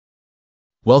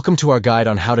Welcome to our guide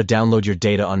on how to download your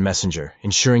data on Messenger,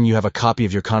 ensuring you have a copy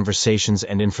of your conversations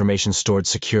and information stored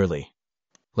securely.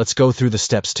 Let's go through the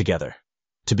steps together.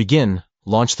 To begin,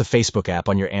 launch the Facebook app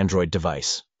on your Android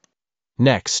device.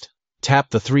 Next,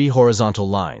 tap the three horizontal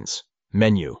lines,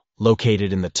 menu,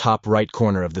 located in the top right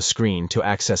corner of the screen to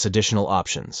access additional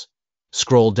options.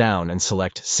 Scroll down and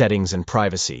select Settings and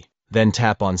Privacy, then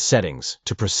tap on Settings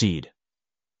to proceed.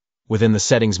 Within the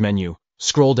Settings menu,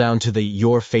 scroll down to the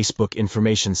Your Facebook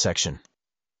Information section.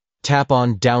 Tap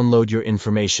on Download Your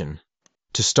Information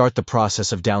to start the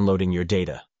process of downloading your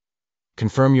data.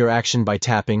 Confirm your action by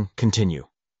tapping Continue.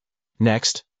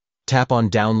 Next, tap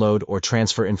on Download or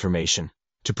Transfer Information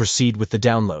to proceed with the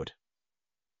download.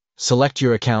 Select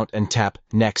your account and tap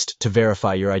Next to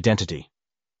verify your identity.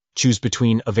 Choose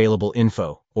between Available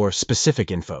Info or Specific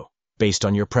Info based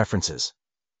on your preferences.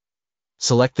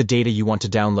 Select the data you want to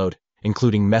download,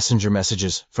 including Messenger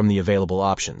messages from the available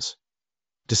options.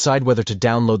 Decide whether to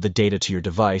download the data to your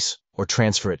device or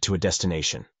transfer it to a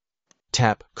destination.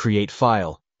 Tap Create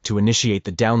File to initiate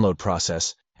the download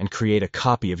process and create a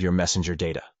copy of your Messenger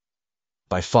data.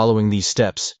 By following these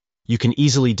steps, you can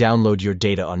easily download your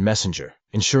data on Messenger,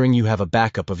 ensuring you have a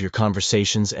backup of your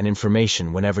conversations and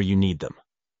information whenever you need them.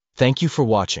 Thank you for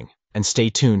watching, and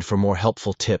stay tuned for more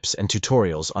helpful tips and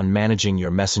tutorials on managing your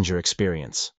Messenger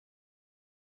experience.